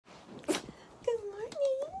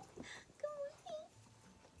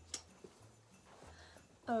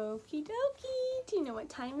Okie dokie, do you know what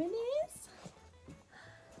time it is?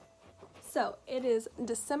 So it is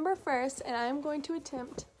December 1st and I'm going to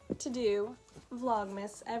attempt to do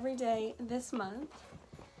Vlogmas every day this month.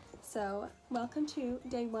 So welcome to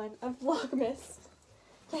day 1 of Vlogmas.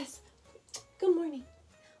 Yes, good morning.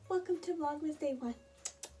 Welcome to Vlogmas day 1.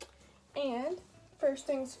 And first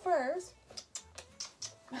things first,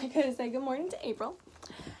 I gotta say good morning to April.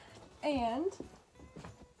 And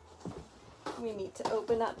we need to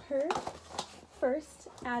open up her first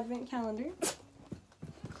advent calendar.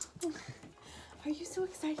 Are you so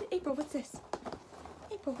excited? April, what's this?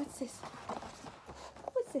 April, what's this?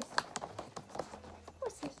 What's this?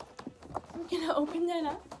 What's this? We're gonna open that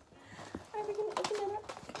up. Are we gonna open that up?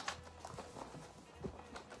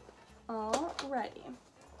 Alrighty.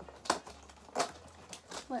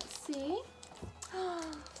 Let's see.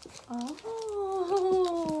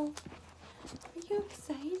 Oh, are you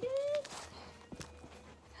excited?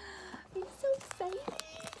 Are you so excited?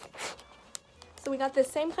 So we got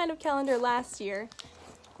this same kind of calendar last year,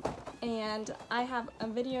 and I have a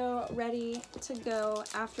video ready to go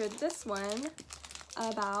after this one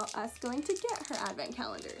about us going to get her advent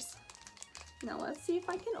calendars. Now let's see if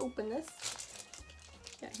I can open this.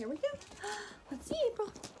 Yeah, here we go. Let's see,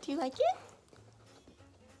 April. Do you like it?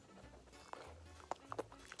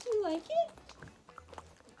 Do you like it?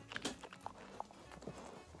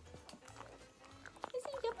 Is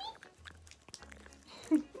it yummy?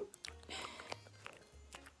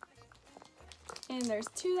 And there's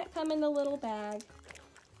 2 that come in the little bag,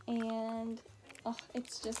 and oh,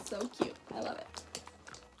 it's just so cute. I love it.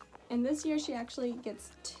 And this year she actually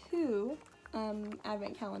gets 2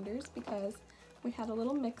 advent calendars because we had a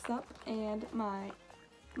little mix-up, and my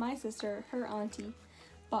sister, her auntie,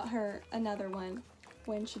 bought her another one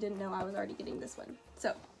when she didn't know I was already getting this one.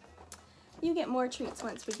 So you get more treats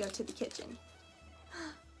once we go to the kitchen.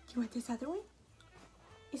 You want this other one?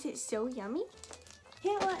 Is it so yummy?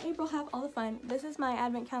 Can't let April have all the fun. This is my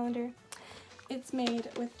advent calendar. It's made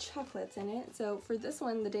with chocolates in it. So for this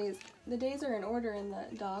one, the days are in order in the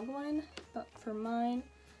dog one, but for mine,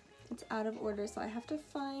 it's out of order. So I have to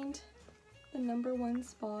find the number 1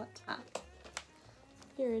 spot. Ah,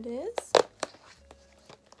 here it is.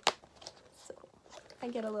 So I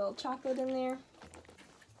get a little chocolate in there,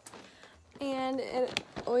 and it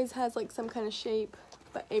always has like some kind of shape.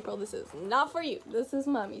 But April, this is not for you. This is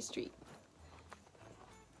Mommy's treat.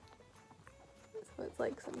 So it's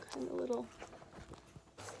like some kind of little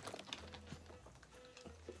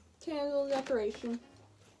candle decoration.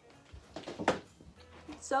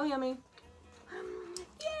 It's so yummy.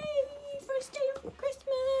 Yay! First day of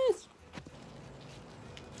Christmas!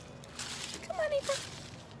 Come on, April.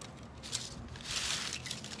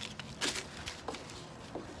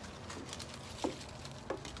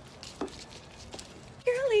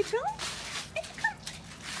 Girl, April. Good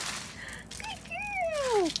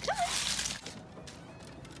girl. Come on.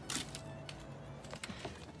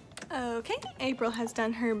 Okay, April has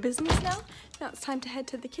done her business now. Now it's time to head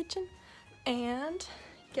to the kitchen and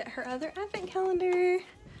get her other advent calendar.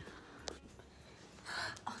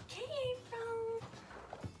 Okay, April.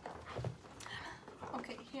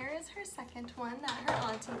 Okay, here is her second one that her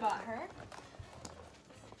auntie bought her.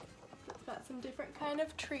 It's got some different kind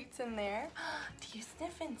of treats in there. Do you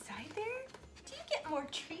sniff inside there? Do you get more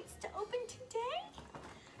treats to open today?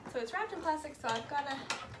 So it's wrapped in plastic, so I've got to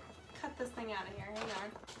cut this thing out of here. Hang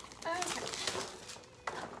on. Okay.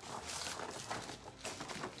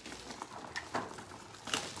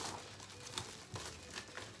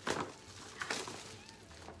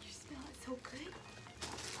 You smell it so good?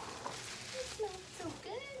 You smell it so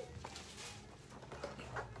good?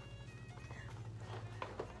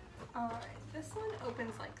 Alright, this one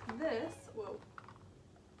opens like this. Whoa.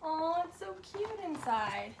 Oh, it's so cute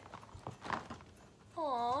inside.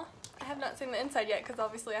 Aw. I have not seen the inside yet because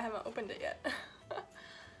obviously I haven't opened it yet.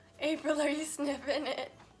 April, are you sniffing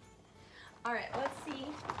it? Alright, let's see.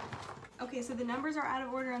 Okay, so the numbers are out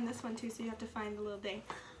of order on this one too, so you have to find the little thing.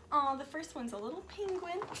 Oh, the first one's a little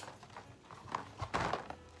penguin.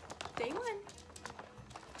 Day 1.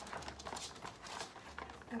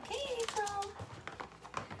 Okay, April.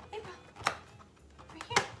 April, right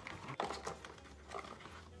here.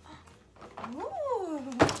 Ooh.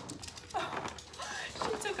 Oh,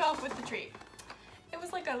 she took off with the treat. It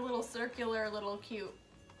was like a little circular, little cute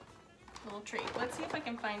little treat. Let's see if I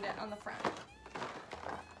can find it on the front.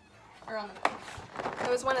 Or on the back.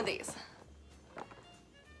 It was one of these.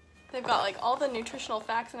 They've got like all the nutritional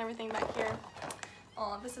facts and everything back here.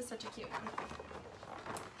 Oh, this is such a cute one.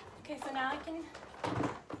 Okay, so now I can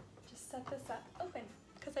just set this up open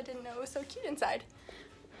because I didn't know it was so cute inside.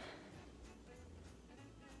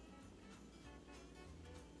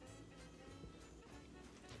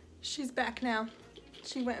 She's back now.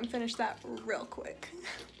 She went and finished that real quick.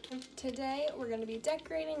 Today we're going to be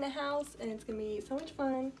decorating the house and it's going to be so much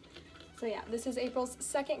fun. So yeah, this is April's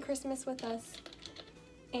second Christmas with us.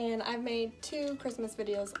 And I've made 2 Christmas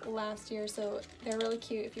videos last year, so they're really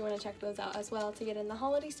cute if you want to check those out as well to get in the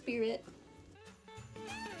holiday spirit.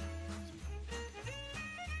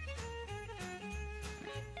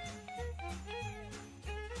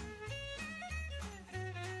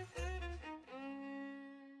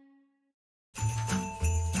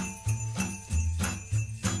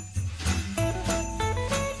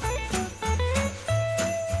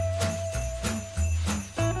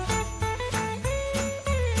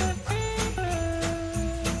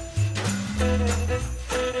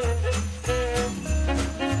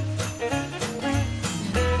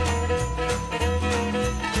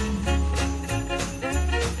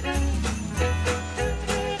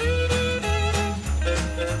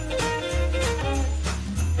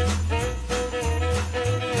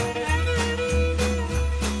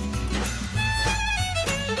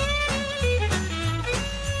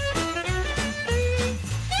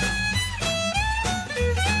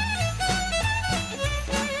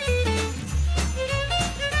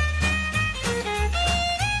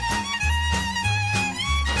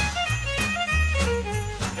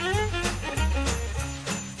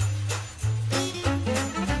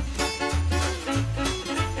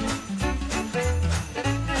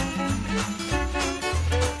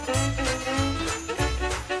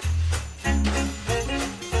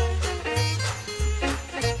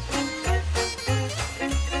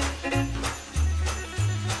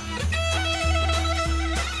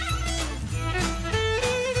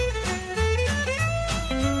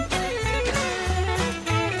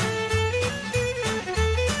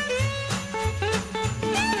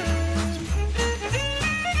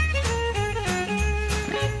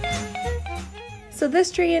 So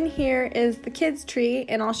this tree in here is the kids' tree,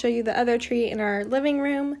 and I'll show you the other tree in our living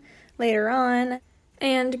room later on.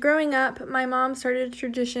 And growing up, my mom started a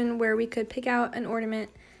tradition where we could pick out an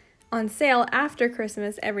ornament on sale after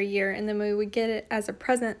Christmas every year, and then we would get it as a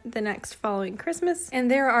present the next following Christmas.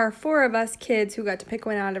 And there are 4 of us kids who got to pick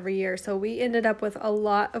one out every year, so we ended up with a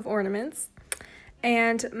lot of ornaments.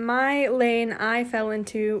 And my lane I fell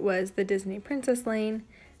into was the Disney Princess lane.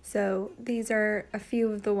 So these are a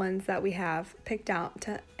few of the ones that we have picked out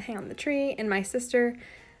to hang on the tree, and my sister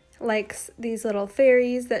likes these little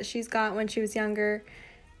fairies that she's got when she was younger,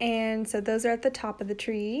 and so those are at the top of the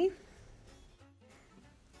tree.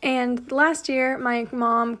 And last year my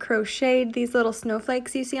mom crocheted these little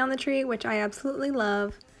snowflakes you see on the tree, which I absolutely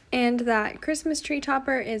love. And that Christmas tree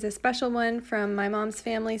topper is a special one from my mom's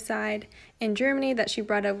family side in Germany that she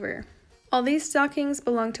brought over. All these stockings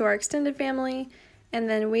belong to our extended family. And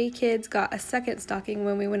then we kids got a second stocking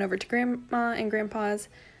when we went over to Grandma and Grandpa's,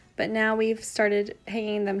 but now we've started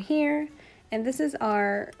hanging them here. And this is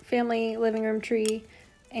our family living room tree,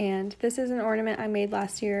 and this is an ornament I made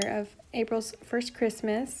last year of April's first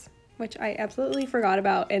Christmas, which I absolutely forgot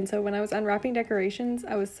about, and so when I was unwrapping decorations,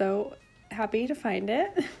 I was so happy to find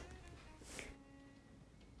it.